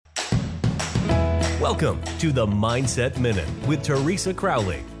Welcome to the Mindset Minute with Teresa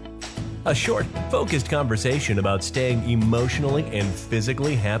Crowley. A short, focused conversation about staying emotionally and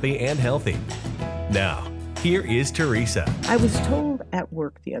physically happy and healthy. Now, here is Teresa. I was told at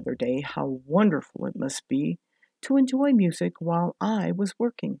work the other day how wonderful it must be to enjoy music while I was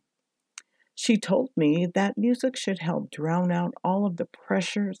working. She told me that music should help drown out all of the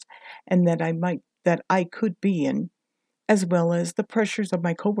pressures and that I could be in, as well as the pressures of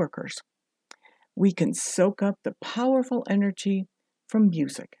my coworkers. We can soak up the powerful energy from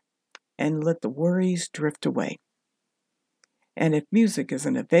music and let the worries drift away. And if music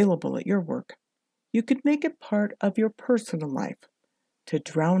isn't available at your work, you could make it part of your personal life to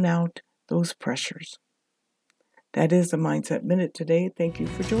drown out those pressures. That is the Mindset Minute today. Thank you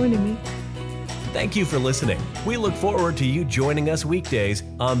for joining me. Thank you for listening. We look forward to you joining us weekdays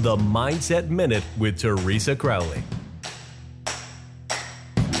on the Mindset Minute with Teresa Crowley.